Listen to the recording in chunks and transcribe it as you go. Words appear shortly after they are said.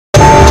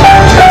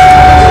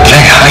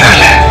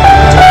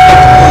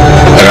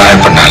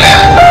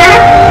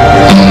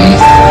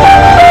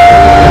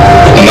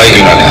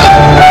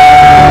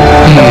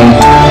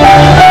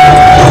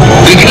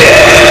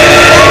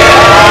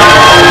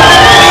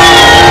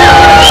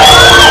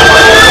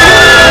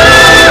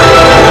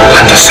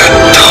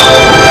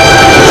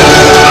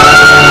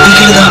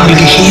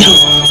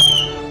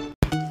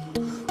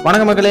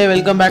வணக்கம் மக்களே,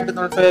 welcome back to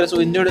Tamilfire. So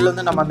இந்த வீடியோல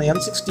வந்து நம்ம அந்த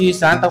M60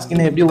 சாண்டா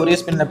ஸ்கின் எப்படி ஒரே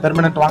ஸ்பின்ல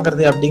பெர்மனன்ட்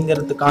வாங்குறது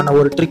அப்படிங்கிறதுக்கான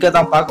ஒரு ட்ரிக்கை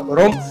தான் பார்க்க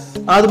போறோம்.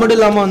 அது மட்டும்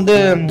இல்லாமல் வந்து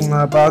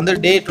இப்போ வந்து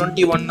Day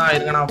 21 தான்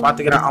இருக்கு, நான்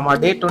பார்த்துக்கிறேன். ஆமாம்,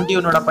 Day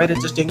 21ஓட ஃபயர்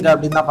ரெஜிஸ்ட் எங்கே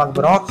அப்படின்னு தான் பார்க்க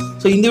போகிறோம்.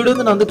 ஸோ இந்த வீடியோ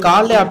வந்து நான் வந்து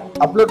காலையில்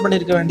அப்லோட்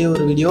பண்ணியிருக்க வேண்டிய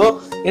ஒரு வீடியோ.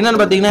 என்னன்னு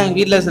பார்த்தீங்கன்னா, எங்கள்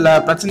வீட்டில் சில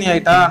பிரச்சனை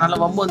ஆகிட்டா, அதனால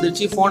வம்பு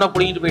வந்துருச்சு, ஃபோனை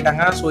பிடிங்கிட்டு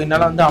போயிட்டாங்க. ஸோ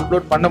என்னால் வந்து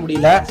அப்லோட் பண்ண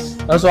முடியல.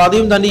 ஸோ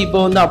அதையும் தாண்டி இப்போ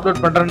வந்து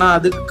அப்லோட் பண்ணுறேன்னா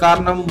அதுக்கு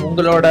காரணம்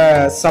உங்களோட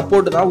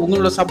சப்போர்ட் தான்.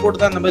 உங்களோட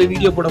சப்போர்ட் தான் இந்த மாதிரி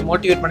வீடியோ போட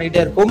மோட்டிவேட்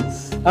பண்ணிகிட்டே இருக்கும்.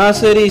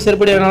 சரி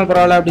சரிப்படி எதனாலும்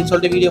பரவாயில்ல அப்படின்னு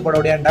சொல்லிட்டு வீடியோ போட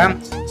விடையாண்டேன்.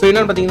 ஸோ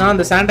என்னன்னு பார்த்தீங்கன்னா,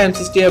 இந்த சாண்டா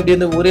M60 அப்படி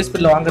வந்து ஒரே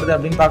ஸ்பீடில் வாங்குறது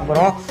அப்படின்னு பார்க்க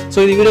போகிறோம். ஸோ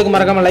இந்த வீடியோக்கு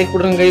மறக்காம லைக்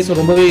கொடுங்க கைஸ்,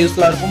 ரொம்பவே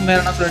யூஸ்ஃபுல்லாக இருக்கும். வேற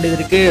என்ன சொல்ல வேண்டியது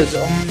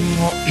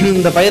இருக்குது,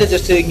 இந்த பயிர்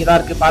ஜஸ்ட் இங்கே தான்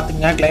இருக்குது,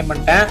 பார்த்துங்க, கிளைம்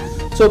பண்ணிட்டேன்.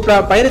 ஸோ இப்போ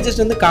பயிர்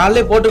ஜஸ்ட் வந்து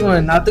காலையிலே போட்டுக்கணும்.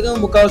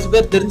 எல்லாத்துக்கும் முக்கால்வாசி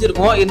பேர்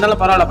தெரிஞ்சிருக்கும்,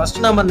 இருந்தாலும் பரவாயில்ல.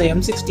 ஃபர்ஸ்ட் நம்ம அந்த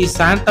M60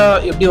 சாண்டா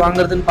எப்படி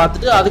வாங்குறதுன்னு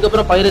பார்த்துட்டு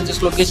அதுக்கப்புறம் பயிர்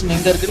ஜஸ்ட் லொக்கேஷன்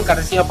எங்கே இருக்குன்னு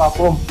கடைசியாக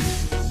பார்ப்போம்.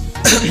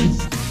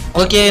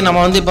 ஓகே, நம்ம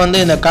வந்து இப்போ வந்து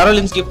இந்த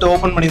கரோலின்ஸ் கிஃப்ட்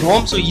ஓப்பன்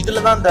பண்ணிடுவோம். ஸோ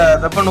இதில் தான் இந்த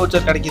வெப்பன்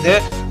வவுச்சர் கிடைக்குது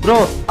ப்ரோ.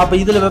 அப்போ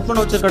இதில் வெப்பன்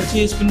வவுச்சர்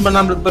கிடச்சி ஸ்பின்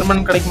பண்ணால் நம்மளுக்கு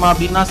பெர்மனன்ட் கிடைக்குமா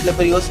அப்படின்னா சில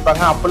பேர்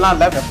யோசிப்பாங்க. அப்போல்லாம்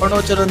இல்லை, வெப்பன்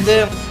வவுச்சர் வந்து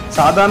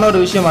சாதாரண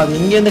ஒரு விஷயம். அது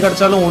எங்கேருந்து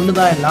கிடைச்சாலும் ஒன்று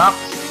தான் எல்லாம்.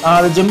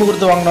 அது ஜெம்மு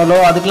கொடுத்து வாங்கினாலோ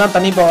அதுக்கெல்லாம்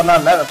தனி பவர்லாம்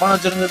இல்லை. வெப்பன்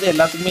வவுச்சருங்கிறது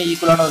எல்லாத்துக்குமே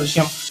ஈக்குவலான ஒரு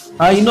விஷயம்.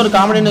 இன்னொரு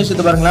காமெடியான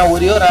விஷயத்தை பாருங்களேன்,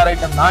 ஒரே ஒரு ரேர்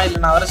ஐட்டம் தான், இல்லை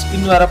நான் வேறு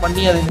ஸ்பின் வேறு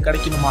பண்ணி அது எனக்கு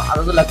கிடைக்கணுமா,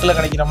 அதாவது லக்கில்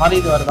கிடைக்கிற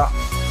மாதிரி இது வருதான்.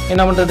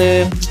 என்ன பண்ணுறது?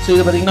 ஸோ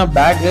இது பார்த்தீங்கன்னா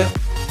பேக்கு.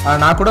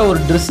 நான் கூட ஒரு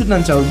ட்ரெஸ்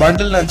நினச்சேன், ஒரு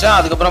பண்டில் நினச்சேன்,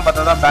 அதுக்கப்புறம்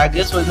பார்த்தா தான்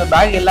பேக்கு. ஸோ இந்த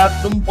பேக்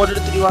எல்லாத்துக்கும்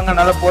போட்டுட்டு திரிவாங்க,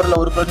 நல்லா போடல,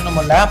 ஒரு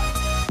பிரச்சனையும் இல்லை.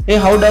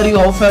 ஹவு டேர் யூ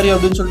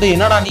அப்படின்னு சொல்லிட்டு,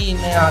 என்னடா நீ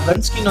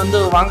கன் ஸ்கின் வந்து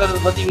வாங்குறத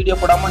பற்றி வீடியோ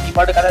போடாமல் நீ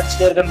பாட்டு கதை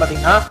அடிச்சுட்டே இருக்கேன்னு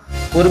பார்த்தீங்கன்னா,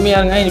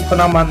 பொறுமையாங்க. இப்போ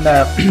நம்ம அந்த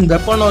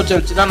வெப்பன் வவுச்சர்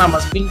வச்சு தான் நம்ம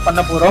ஸ்பின்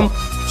பண்ண போகிறோம்.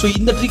 ஸோ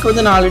இந்த ட்ரிக்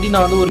வந்து நான் ஆல்ரெடி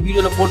வந்து ஒரு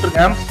வீடியோவில்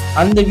போட்டிருக்கேன்.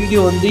 அந்த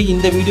வீடியோ வந்து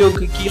இந்த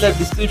வீடியோக்கு கீழே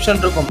டிஸ்கிரிப்ஷன்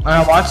இருக்கும்,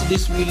 வாட்ச்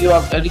திஸ் வீடியோ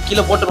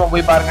கீழே போட்டுருவோம்,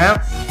 போய் பாருங்கள்.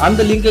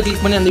 அந்த லிங்கை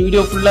கிளிக் பண்ணி அந்த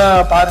வீடியோ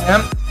ஃபுல்லாக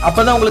பாருங்கள். அப்போ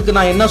தான் உங்களுக்கு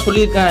நான் என்ன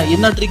சொல்லியிருக்கேன்,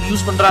 என்ன ட்ரிக்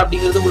யூஸ் பண்ணுறேன்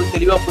அப்படிங்கிறது உங்களுக்கு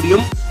தெளிவாக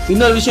புரியும்.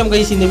 இன்னொரு விஷயம்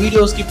கைஸ், இந்த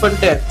வீடியோ ஸ்கிப்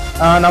பண்ணிட்டு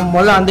நம்ம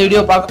முதல்ல அந்த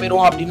வீடியோ பார்க்க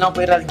போயிடுவோம் அப்படின்னா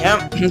போயிடாதீங்க.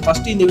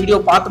 ஃபஸ்ட்டு இந்த வீடியோ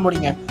பார்த்து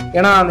முடிங்க.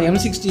 ஏன்னா அந்த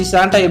M60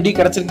 சாண்டா எப்படி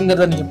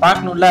கிடச்சிருக்குங்கிறத நீங்கள்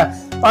பார்க்கணும்ல.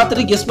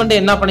 பார்த்துட்டு கெஸ்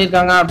பண்ணிட்டு என்ன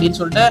பண்ணியிருக்காங்க அப்படின்னு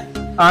சொல்லிட்டு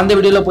அந்த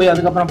வீடியோவில் போய்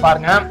அதுக்கப்புறம்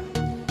பாருங்கள்.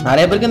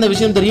 நிறைய பேருக்கு இந்த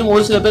விஷயம் தெரியும்,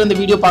 ஒரு சில பேர் இந்த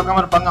வீடியோ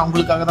பார்க்காம இருப்பாங்க,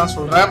 அவங்களுக்காக தான்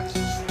சொல்கிறேன்.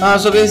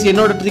 ஸோ கைஸ்,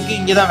 என்னோட ட்ரிக்கு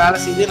இங்கே தான் வேலை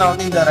செய்யுது. நான்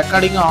வந்து இந்த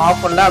ரெக்கார்டிங்கும்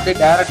ஆஃப் பண்ணல, அப்படியே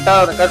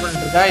டேரெக்டாக ரெக்கார்ட்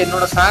பண்ணிட்டு இருக்கேன்.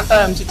 என்னோட சாண்டா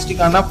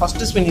M60க்கான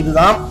ஃபர்ஸ்ட் ஸ்பின் இது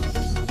தான்.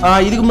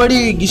 இதுக்கு முன்னாடி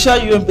கிஷா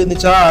UMP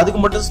இருந்துச்சா, அதுக்கு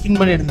மட்டும் ஸ்பின்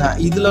பண்ணியிருந்தேன்.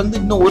 இதில் வந்து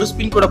இன்னும் ஒரு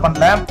ஸ்பின் கூட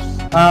பண்ணல.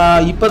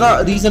 இப்போ தான்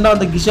ரீசெண்டாக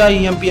அந்த கிஷா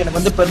UMP எனக்கு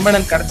வந்து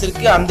பெர்மனன்ட்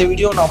கிடச்சிருக்கு. அந்த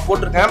வீடியோ நான்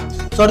போட்டிருக்கேன்.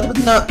 ஸோ அடுத்து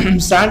பார்த்தீங்கன்னா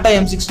சாண்டா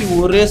M60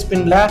 ஒரே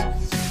ஸ்பின்ல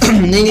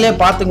நீங்களே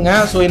பார்த்துங்க.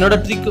 ஸோ என்னோட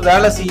ட்ரிக்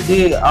வேலை செய்யுது,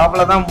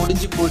 அவ்வளோதான்,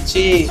 முடிஞ்சு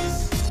போச்சு,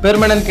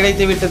 பெர்மனன்ட்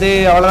கிடைத்து விட்டது,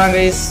 அவ்வளோதான்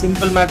guys.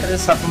 Simple matter,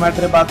 sub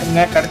matter,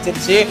 பார்த்துங்க,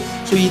 கிடச்சிருச்சு.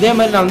 ஸோ இதே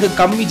மாதிரி நான் வந்து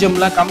கம்மி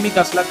ஜம்மில், கம்மி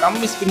காசில்,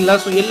 கம்மி ஸ்பின்ல,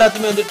 ஸோ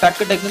எல்லாத்தையுமே வந்து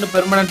டக்குன்னு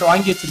பெர்மனன்ட்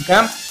வாங்கி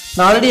வச்சிருக்கேன்.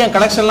 நான் ஆல்ரெடி என்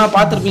கலெக்ஷன்லாம்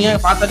பார்த்துருப்பீங்க,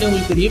 பார்த்தாலே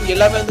உங்களுக்கு தெரியும்,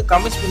 எல்லாமே வந்து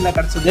கம்மி ஸ்பின்ல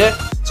கிடச்சிது.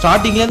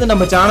 ஸ்டார்டிங்லேருந்து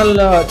நம்ம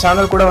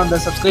சேனல் கூட வந்த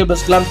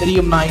சப்ஸ்கிரைபர்ஸ்க்குலாம்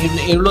தெரியும் நான்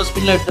எவ்வளோ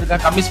ஸ்பின்ல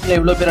எடுத்திருக்கேன், கம்மி ஸ்பின்ல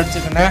எவ்வளோ பேர்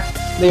அடிச்சிருக்கேன்னு.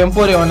 இந்த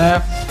M4A1,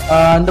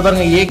 இந்த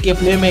பாருங்க AK,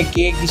 flame AK,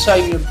 கிஷா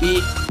UMP,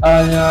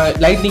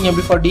 lightning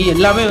MP40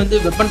 எல்லாமே வந்து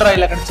வெப்பன்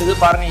ராயில் கிடச்சிது.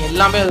 பாருங்கள்,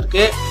 எல்லாமே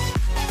இருக்குது.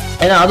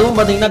 ஏன்னா அதுவும்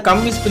பார்த்தீங்கன்னா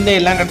கம்மி ஸ்பின்னே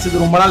எல்லாம்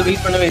கிடச்சிது. ரொம்ப நாள்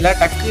வெயிட் பண்ணவே இல்லை,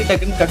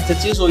 டக்குன்னு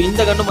கிடச்சிச்சு. ஸோ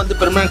இந்த கன்னும் வந்து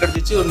பெர்மனன்ட்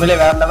கிடச்சிச்சு, உண்மையிலே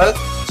வேறு லெவல்.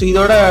 ஸோ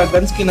இதோட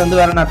கன் ஸ்கின்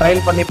வந்து வேறு நான்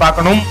ட்ரையல் பண்ணி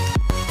பார்க்கணும்.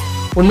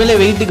 உண்மையிலே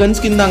வெயிட் கன்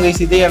ஸ்கின் தாங்க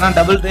இது. ஏன்னா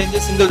double range,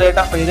 single rate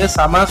of fire,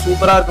 செம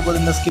சூப்பராக இருக்க போகுது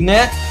இந்த ஸ்கின்னு.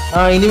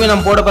 இனிமேல்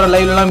நம்ம போட போகிற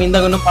லைவ்லாம் இந்த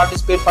கன்னும்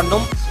பார்ட்டிசிபேட்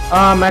பண்ணும்.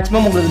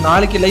 மேக்ஸிமம் உங்களுக்கு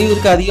நாளைக்கு லைவ்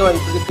இருக்குது, அதிக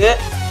வாய்ப்பு இருக்குது.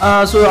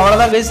 ஸோ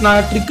அவ்வளோதான் கைஸ்,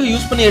 நான் ட்ரிக்கு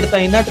யூஸ் பண்ணி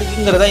எடுத்தேன். என்ன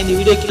ட்ரிக்குங்கிறதா இந்த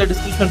வீடியோ கீழே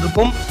டிஸ்கிரிப்ஷன்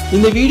இருக்கும்.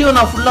 இந்த வீடியோ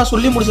நான் ஃபுல்லாக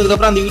சொல்லி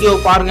முடிச்சதுக்கப்புறம் அந்த வீடியோ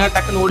பாருங்கள்,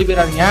 டக்குன்னு ஓடி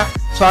போயிடாதீங்க.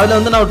 ஸோ அதில்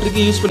வந்து நான் ஒரு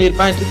ட்ரிக்கு யூஸ்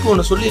பண்ணியிருப்பேன், ட்ரிக்கு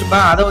ஒன்று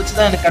சொல்லியிருப்பேன், அதை வச்சு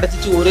தான் எனக்கு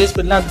கிடச்சிச்சு ஒரே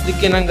ஸ்பெல்லில். அந்த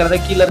ட்ரிக் என்னங்கிறத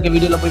கீழே இருக்க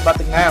வீடியோவில் போய்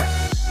பார்த்துங்க.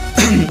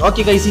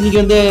 ஓகே கைஸ், இன்னைக்கு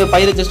வந்து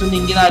பயிர் ஜஸ்ட் வந்து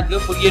இங்கே தான்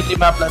இருக்குது, புர்கேட்ரி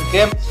மேப்பில்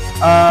இருக்குது.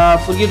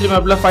 புர்கேட்ரி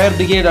மேப்பில் ஃபயர்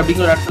பிரிகேட்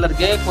அப்படிங்கிற ஒரு இடத்துல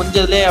இருக்குது.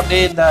 கொஞ்சம் இதுலேயே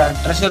அப்படியே இந்த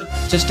ட்ரெஷர்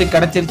செஸ்ட்டு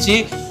கிடச்சிருச்சு.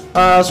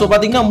 ஸோ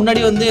பார்த்தீங்கன்னா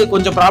முன்னாடி வந்து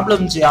கொஞ்சம் ப்ராப்ளம்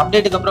இருந்துச்சு.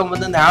 அப்டேட்டுக்கு அப்புறம்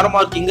வந்து இந்த ஏரோ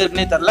மார்க் எங்கே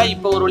இருக்குன்னே தெரில.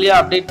 இப்போ ஒரு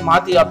வழியாக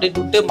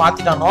அப்டேட் விட்டு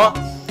மாற்றிட்டானோ.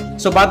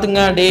 ஸோ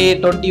பார்த்துங்க, Day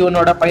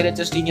 21ஓட பயிர்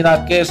செஸ்ட் இங்கே தான்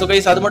இருக்குது. ஸோ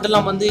கைஸ், அது மட்டும்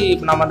இல்லாமல் வந்து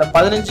இப்போ நம்ம அந்த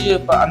 15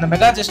 அந்த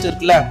மெகா செஸ்ட்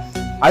இருக்குல்ல,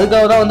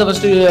 அதுக்காக தான் வந்து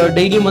ஃபஸ்ட்டு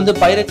டெய்லியும் வந்து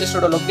பைரட்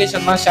செஸ்டோட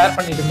லொக்கேஷன்லாம் ஷேர்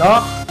பண்ணிட்டு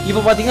இருந்தோம்.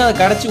 இப்போ பார்த்தீங்கன்னா அது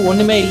கிடச்சி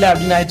ஒன்றுமே இல்லை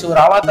அப்படின்னு ஆயிடுச்சு. ஒரு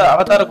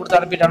அவதாரை கொடுத்து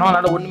அனுப்பிட்டானோ,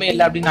 அதனால ஒன்றுமே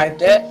இல்லை அப்படின்னு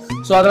ஆயிடுச்சு.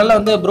 ஸோ அதனால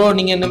வந்து ப்ரோ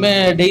நீங்கள் இன்னுமே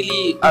டெய்லி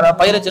அதை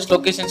பைரட் செஸ்ட்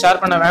லொக்கேஷன்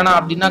ஷேர் பண்ண வேணாம்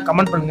அப்படின்னா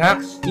கமெண்ட் பண்ணுங்க.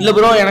 இல்லை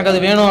ப்ரோ எனக்கு அது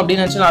வேணும்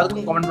அப்படின்னு நினச்சா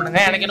அதுக்கும் கமெண்ட்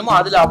பண்ணுங்க. எனக்கு என்னமோ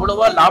அதில்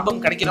அவ்வளோவா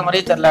லாபம் கிடைக்கிற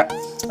மாதிரியே தெரில,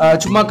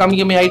 சும்மா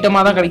கம்மி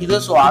ஐட்டமாக தான் கிடைக்குது.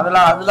 ஸோ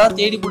அதெல்லாம்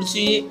தேடி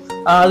பிடிச்சி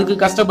அதுக்கு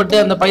கஷ்டப்பட்டு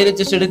அந்த பைரட்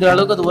செஸ்ட் எடுக்கிற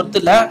அளவுக்கு அது ஒர்த்து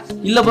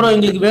இல்லை ப்ரோ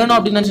எங்களுக்கு வேணும்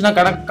அப்படின்னு நினச்சுன்னா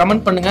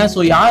கமெண்ட் பண்ணுங்க. ஸோ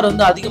யார்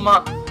வந்து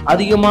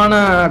அதிகமான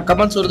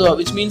கமெண்ட்ஸ் வருதோ,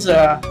 விச் மீன்ஸ்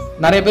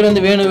நிறைய பேர்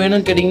வந்து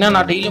வேணும்னு கேட்டிங்கன்னா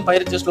நான் டெய்லியும்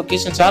ஃபயர் ஜஸ்ட்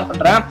லொகேஷன் ஷேர்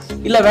பண்ணுறேன்.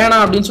 இல்லை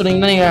வேணாம் அப்படின்னு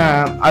சொன்னீங்கன்னா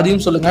நீங்கள்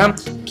அதையும் சொல்லுங்கள்.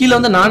 கீழே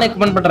வந்து நானே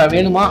கமெண்ட் பண்ணுறேன்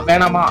வேணுமா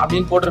வேணாமா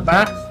அப்படின்னு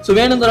போட்டிருப்பேன். ஸோ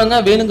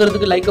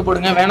வேணுங்கிறதுக்கு லைக்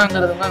போடுங்க,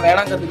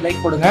 வேணாங்கிறதுக்கு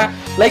லைக் போடுங்க.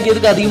 லைக்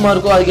எதுக்கு அதிகமாக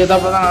இருக்கோ அதுக்கு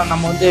ஏதாவது தான்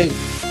நம்ம வந்து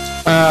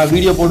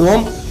வீடியோ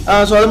போடுவோம்.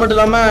 ஸோ அது மட்டும்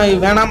இல்லாமல்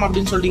வேணாம்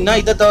அப்படின்னு சொல்லிட்டீங்கன்னா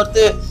இதை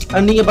தவிர்த்து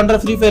நீங்கள் பண்ணுற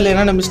ஃப்ரீ ஃபயரில்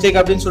என்னென்ன மிஸ்டேக்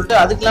அப்படின்னு சொல்லிட்டு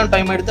அதுக்கெலாம்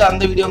டைம் எடுத்து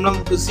அந்த வீடியோலாம்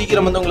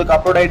சீக்கிரம் வந்து உங்களுக்கு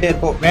அப்லோட் ஆகிட்டே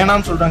இருக்கும்.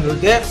 வேணாம்னு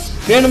சொல்கிறவங்களுக்கு,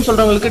 வேணும்னு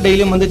சொல்கிறவங்களுக்கு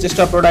டெய்லியும் வந்து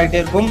ஜஸ்ட் அப்லோட் ஆகிட்டே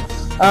இருக்கும்.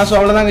 ஸோ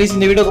அவ்வளோதான் கைஸ்.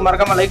 இந்த வீடியோக்கு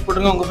மறக்காமல் லைக்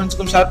போடுங்க, உங்கள்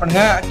ஃப்ரெண்ட்ஸ்க்கும் ஷேர்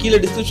பண்ணுங்கள். கீழே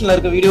டிஸ்கிரிப்ஷனில்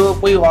இருக்க வீடியோவை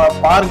போய்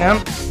பாருங்கள்.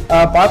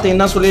 பார்த்து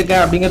என்ன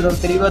சொல்லியிருக்கேன் அப்படிங்கிறத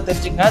தெளிவாக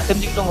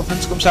தெரிஞ்சுக்கிட்டு உங்கள்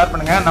ஃப்ரெண்ட்ஸ்க்கும் ஷேர்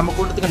பண்ணுங்கள். நம்ம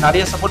கூட்டத்துக்கு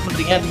நிறைய சப்போர்ட்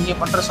பண்ணுறீங்க. நீங்கள்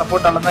பண்ணுற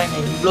சப்போர்ட்டால தான்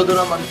என்னை இவ்வளோ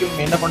தூரம் வரைக்கும்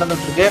என்ன கொண்டு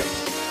வந்துட்டுருக்கு.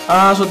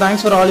 So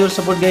thanks for all your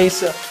support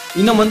guys.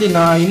 இன்னும் வந்து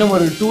நான் இன்னும்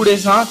ஒரு 2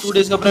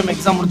 டேஸ்க்கு அப்புறம்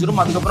எக்ஸாம் முடிஞ்சிடும்.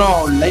 அதுக்கப்புறம்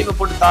லைவை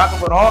போட்டு தாக்க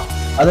போகிறோம்.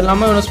 அது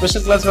இல்லாமல் இன்னும்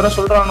ஸ்பெஷல் கிளாஸ் வேறு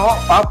சொல்கிறானோ,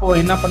 பார்ப்போம்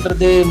என்ன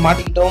பண்ணுறது.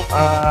 மாட்டிக்கிட்டோம்,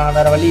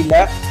 வேறு வழி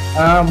இல்லை.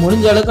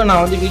 முடிஞ்ச அளவுக்கு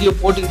நான் வந்து வீடியோ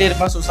போட்டுக்கிட்டே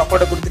இருப்பேன். ஸோ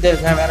சப்போர்ட்டை கொடுத்துட்டே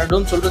இருக்கேன், வேறு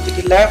எதுவும்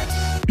சொல்கிறதுக்கு இல்லை.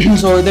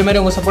 ஸோ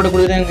இதேமாதிரி உங்கள் சப்போர்ட்டை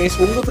கொடுக்குறேன் கைஸ்.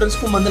 உங்கள்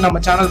ஃப்ரெண்ட்ஸ்க்கும் வந்து நம்ம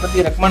சேனல்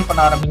பற்றி ரெக்கமெண்ட்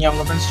பண்ண ஆரம்பிங்க.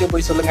 உங்கள் ஃப்ரெண்ட்ஸ்டையும்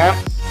போய் சொல்லுங்கள்.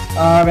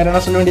 வேறு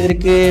என்ன சொல்ல வேண்டியது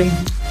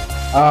இருக்குது?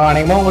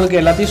 அநேகமாக உங்களுக்கு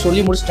எல்லாத்தையும்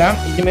சொல்லி முடிச்சிட்டேன்.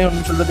 இனிமேல்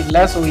ஒன்றும் சொல்கிறதுக்கு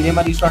இல்லை. ஸோ இதே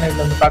மாதிரி யூஸ்ஃபுல்லான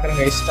வீடியோ வந்து பார்க்குறேன்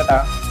கைஸ். டாடா.